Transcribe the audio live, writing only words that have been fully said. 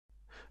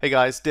Hey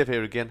guys, Dave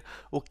here again.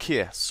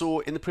 Okay,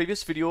 so in the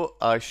previous video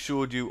I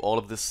showed you all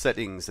of the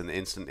settings in the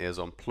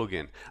InstantAzon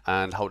plugin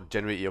and how to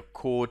generate your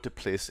code to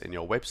place in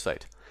your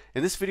website.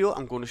 In this video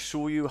I'm going to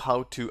show you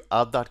how to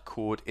add that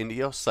code into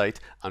your site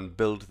and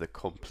build the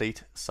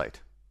complete site.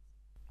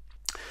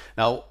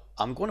 Now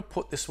I'm going to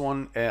put this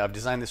one, I've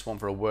designed this one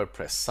for a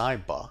WordPress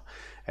sidebar.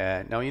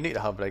 Now you need to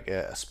have like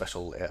a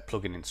special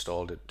plugin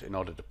installed in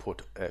order to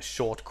put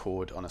short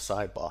code on a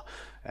sidebar.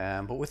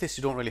 But with this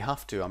you don't really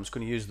have to. I'm just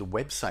going to use the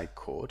website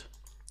code.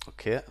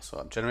 Okay, so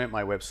I'm generating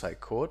my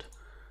website code.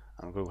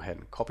 I'm going to go ahead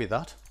and copy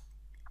that.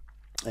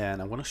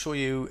 And I'm going to show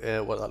you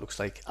what that looks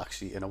like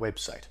actually in a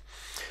website.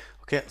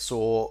 Okay,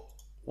 so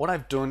what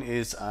I've done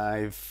is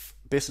I've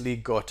basically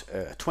got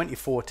a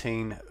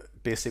 2014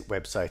 basic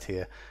website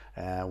here,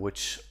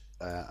 which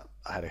I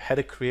had a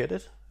header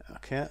created.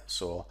 Okay,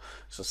 so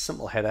it's a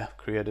simple header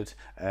created,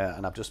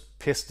 and I've just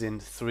pasted in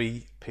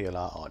 3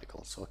 PLR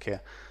articles. Okay,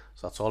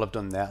 so that's all I've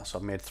done there. So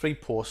I've made 3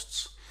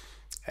 posts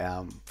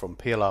from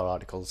PLR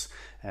articles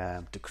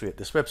to create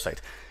this website.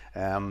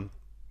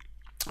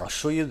 I'll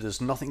show you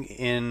there's nothing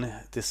in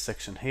this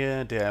section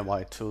here,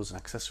 DIY tools and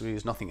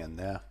accessories, nothing in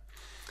there.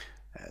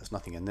 There's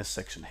nothing in this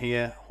section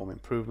here, home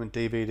improvement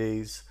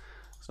DVDs,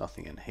 there's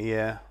nothing in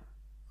here.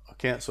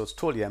 Okay, so it's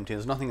totally empty,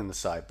 there's nothing in the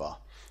sidebar.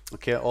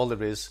 Okay, all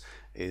there is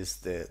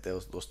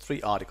those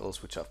 3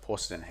 articles which I've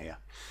posted in here.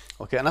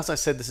 Okay, and as I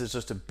said, this is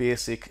just a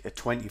basic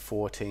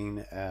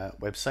 2014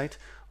 website.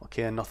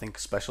 Okay, nothing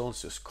special, it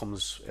just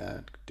comes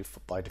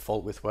by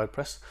default with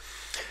WordPress.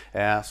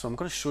 So I'm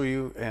going to show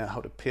you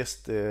how to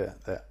paste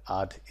the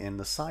ad in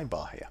the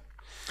sidebar here.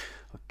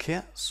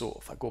 Okay, so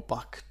if I go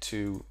back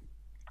to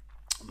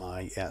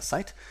my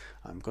site,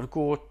 I'm going to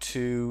go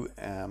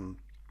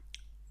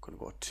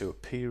to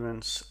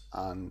appearance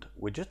and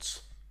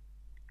widgets.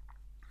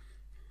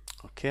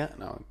 Okay,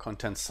 now in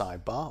content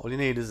sidebar, all you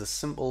need is a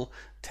simple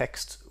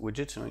text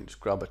widget. You can just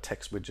grab a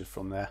text widget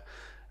from there,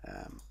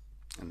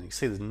 and you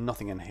see there's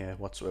nothing in here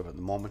whatsoever at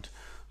the moment.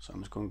 So I'm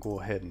just going to go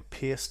ahead and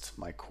paste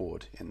my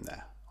code in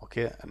there.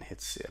 Okay, and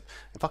hit save.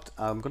 In fact,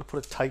 I'm going to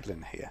put a title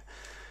in here.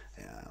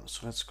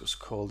 So let's just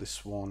call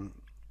this one.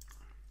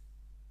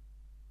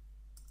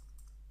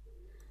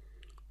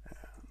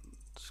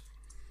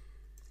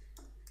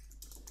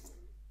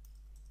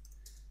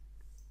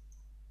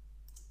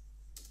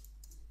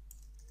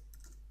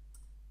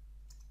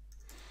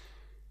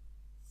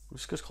 I'm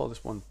just going to call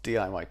this one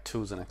DIY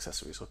tools and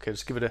accessories. Okay,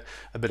 just give it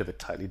a bit of a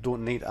title. You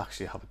don't need to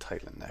actually have a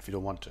title in there if you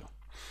don't want to.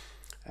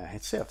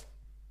 Hit save.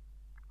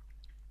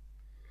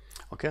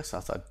 Okay, so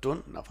that's that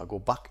done. Now if I go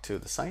back to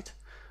the site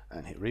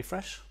and hit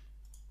refresh,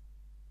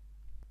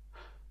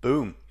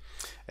 boom,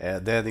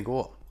 there they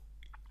go.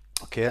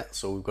 Okay,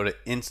 so we've got an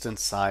instant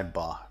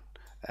sidebar,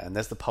 and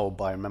there's the power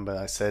by. Remember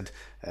I said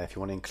if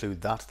you want to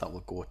include that, that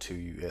will go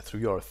to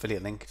through your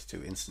affiliate link to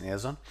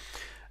InstantAzon.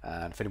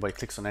 And if anybody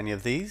clicks on any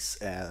of these,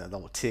 that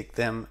will take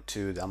them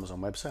to the Amazon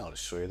website. I'll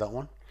just show you that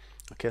one.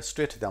 Okay,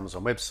 straight to the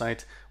Amazon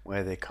website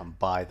where they can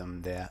buy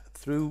them there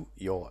through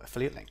your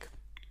affiliate link.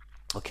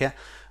 Okay,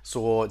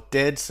 so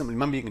dead simple.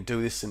 Remember, you can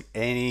do this in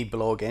any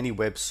blog, any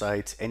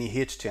website, any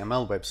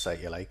HTML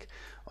website you like.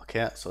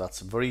 Okay, so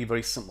that's a very,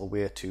 very simple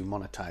way to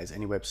monetize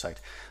any website.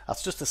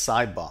 That's just a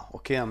sidebar.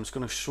 Okay, I'm just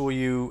going to show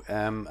you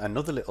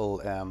another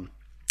little, I'm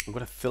going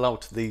to fill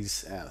out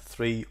these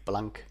 3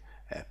 blank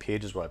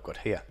pages what I've got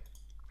here.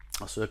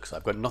 So because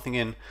I've got nothing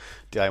in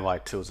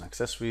DIY tools and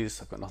accessories,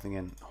 I've got nothing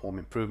in home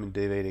improvement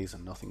DVDs,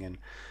 and nothing in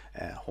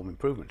home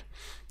improvement.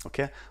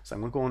 Okay, so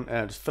I'm going to go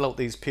and just fill out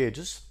these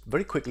pages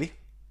very quickly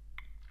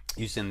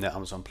using the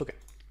Amazon plugin.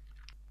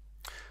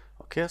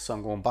 Okay, so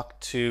I'm going back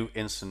to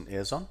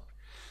InstantAzon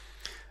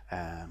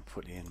and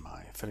put in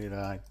my affiliate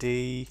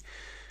ID,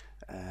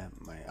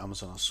 my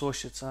Amazon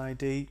Associates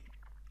ID,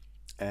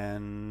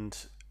 and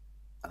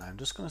I'm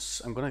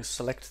going to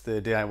select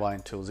the DIY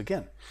and tools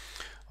again.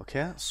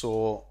 Okay,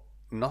 so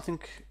nothing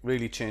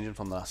really changing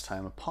from last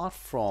time, apart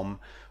from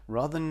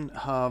rather than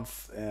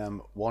have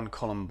 1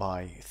 column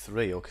by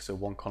 3, okay, so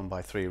 1 column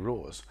by 3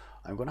 rows,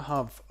 I'm going to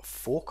have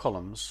 4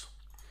 columns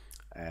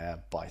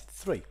by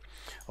 3.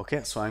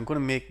 Okay, so I'm going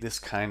to make this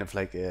kind of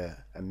like a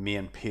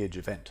main page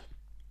event.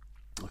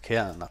 Okay,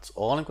 and that's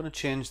all I'm going to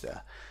change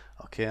there.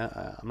 Okay,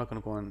 I'm not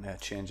going to go and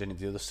change any of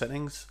the other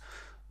settings,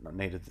 not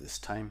needed this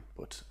time,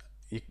 but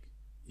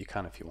you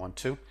can if you want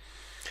to.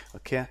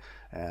 Okay,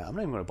 I'm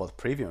not even going to bother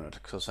previewing it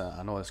because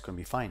I know it's going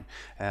to be fine,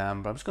 but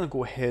I'm just going to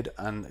go ahead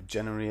and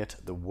generate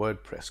the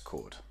WordPress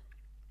code.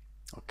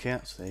 Okay,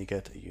 so there you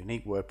get a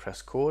unique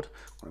WordPress code.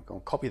 I'm going to go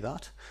and copy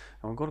that,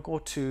 and we're going to go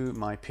to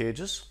my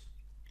pages,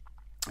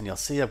 and you'll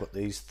see I've got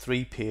these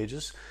 3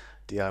 pages: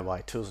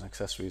 DIY tools and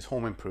accessories,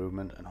 home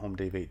improvement, and home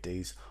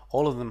DVDs.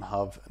 All of them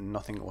have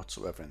nothing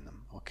whatsoever in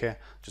them. Okay,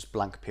 just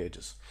blank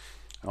pages.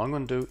 And all I'm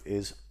going to do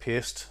is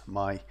paste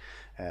my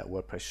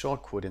WordPress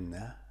shortcode in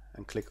there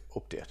and click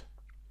update.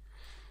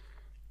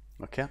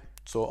 Okay,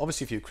 so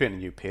obviously if you create a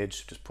new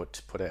page, just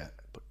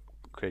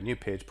create a new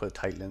page, put a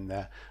title in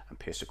there, and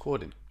paste the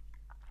code in.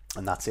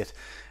 and that's it.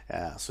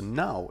 So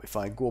now if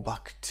I go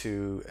back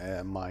to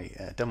my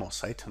demo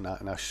site and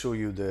I show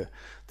you the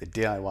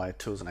DIY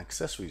tools and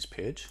accessories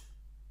page.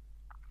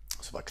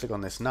 So if I click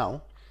on this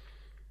now,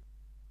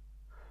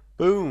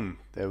 boom,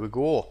 there we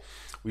go.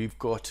 We've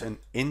got an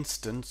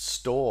instant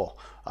store.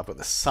 I've got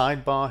the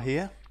sidebar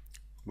here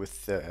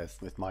with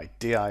my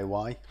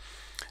DIY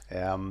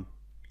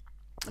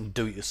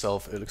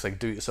do-it-yourself. It looks like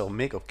do-it-yourself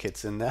makeup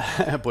kits in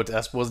there, but I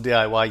suppose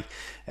DIY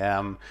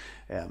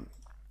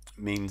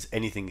means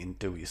anything in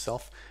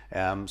do-it-yourself.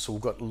 So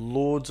we've got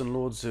loads and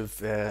loads of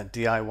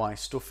DIY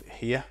stuff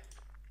here,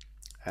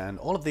 and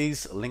all of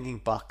these linking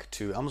back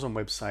to Amazon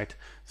website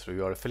through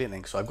your affiliate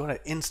link. So I've got an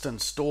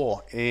instant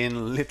store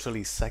in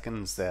literally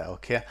seconds there.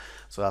 Okay,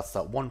 so that's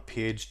that one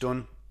page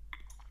done.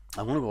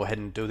 I'm going to go ahead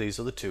and do these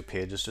other two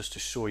pages just to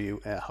show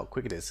you how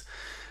quick it is.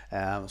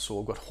 So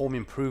we've got home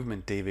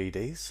improvement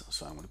DVDs.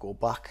 So I'm going to go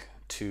back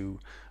to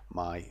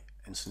my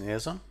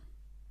InstantAzon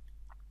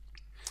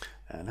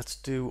and let's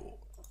do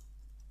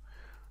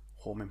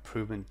home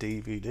improvement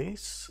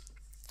DVDs.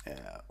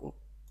 Get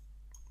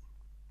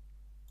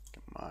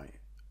my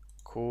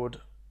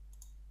code.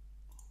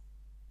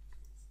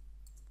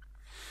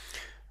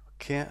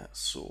 Okay,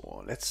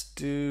 so let's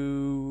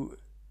do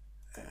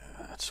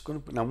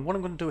now what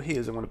I'm going to do here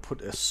is I'm going to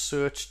put a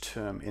search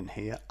term in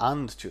here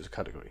and choose a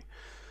category.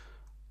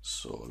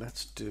 So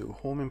let's do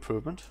home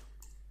improvement.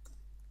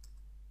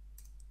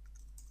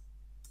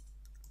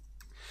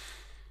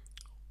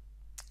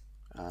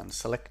 And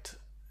select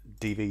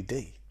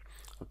DVD.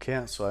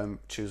 Okay, so I'm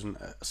choosing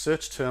a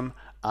search term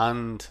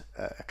and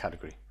a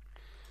category.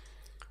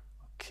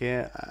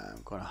 Okay,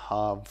 I'm going to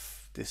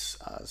have this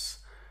as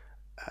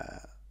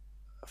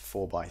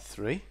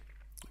 4x3.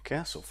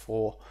 Okay, so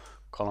 4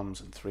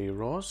 columns and 3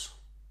 rows.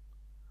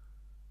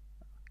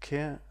 Okay,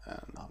 and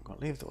I'm going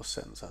to leave those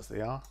settings as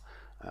they are.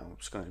 I'm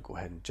just going to go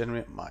ahead and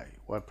generate my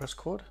WordPress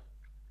code.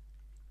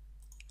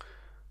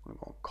 I'm going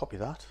to go and copy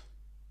that.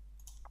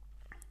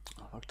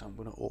 In fact, I'm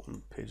going to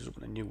open pages up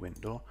in a new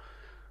window.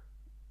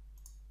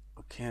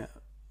 Okay,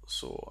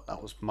 so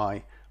that was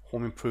my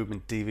home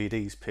improvement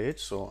DVDs page.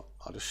 So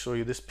I'll just show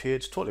you this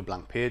page, totally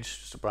blank page,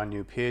 just a brand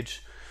new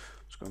page.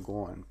 I'm just going to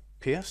go and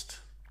paste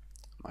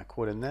my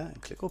code in there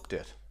and click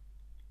update.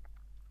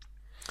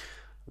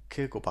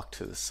 Okay, go back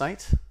to the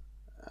site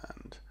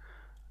and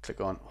click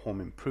on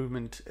home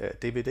improvement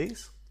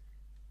DVDs.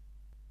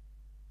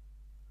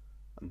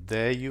 And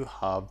there you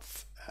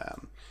have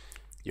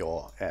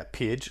your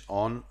page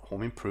on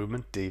home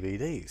improvement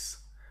DVDs.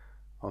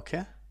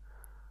 Okay,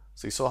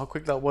 so you saw how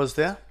quick that was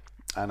there,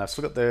 and I've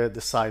still got the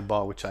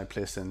sidebar which I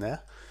placed in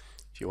there.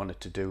 If you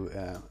wanted to do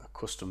a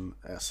custom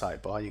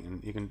sidebar,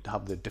 you can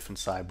have the different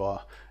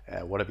sidebar,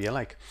 whatever you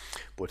like.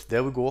 But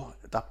there we go,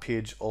 that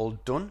page all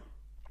done.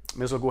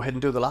 May as well go ahead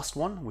and do the last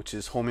one, which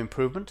is home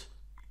improvement.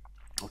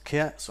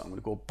 Okay, so I'm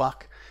going to go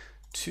back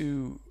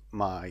to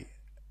my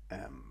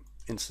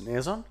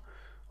InstantAzon.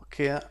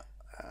 Okay, I've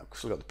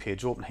still got the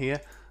page open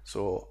here.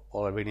 So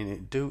all I really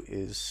need to do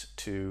is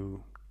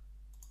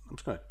I'm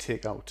just going to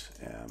take out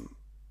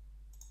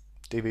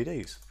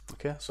DVDs.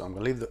 Okay, so I'm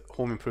going to leave the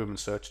home improvement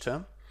search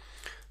term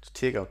to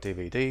take out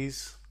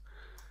DVDs,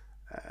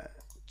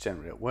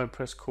 generate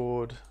WordPress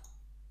code,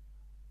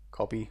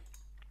 copy,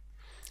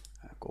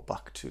 go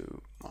back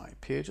to my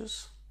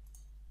pages.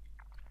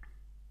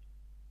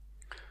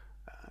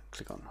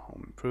 Click on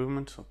home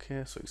improvement.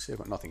 Okay, so you see I've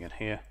got nothing in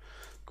here.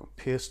 Go and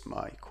paste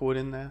my code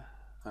in there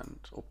and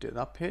update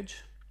that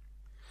page.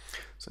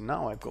 So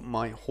now I've got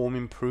my home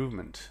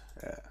improvement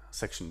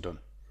section done.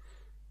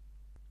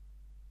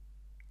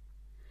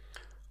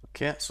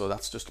 Okay, so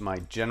that's just my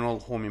general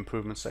home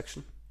improvement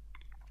section.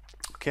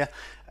 Okay,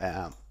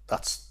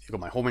 you've got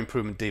my home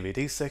improvement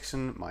DVD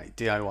section, my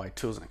DIY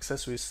tools and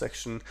accessories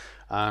section,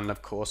 and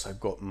of course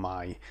I've got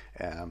my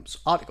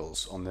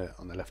articles on the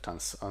left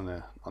hand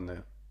on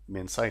the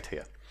main site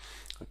here.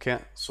 Okay,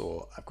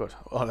 so I've got,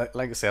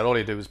 like I said, all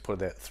you do is put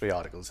the 3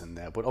 articles in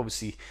there, but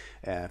obviously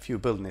if you're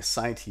building this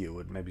site you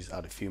would maybe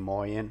add a few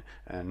more in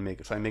and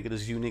try and make it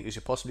as unique as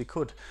you possibly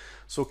could.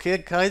 So okay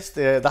guys,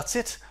 that's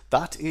it.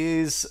 That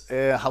is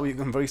how you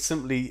can very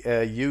simply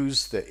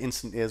use the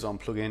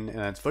InstantAzon plugin, and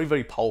it's very,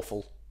 very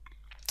powerful,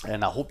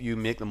 and I hope you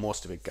make the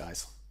most of it,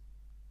 guys.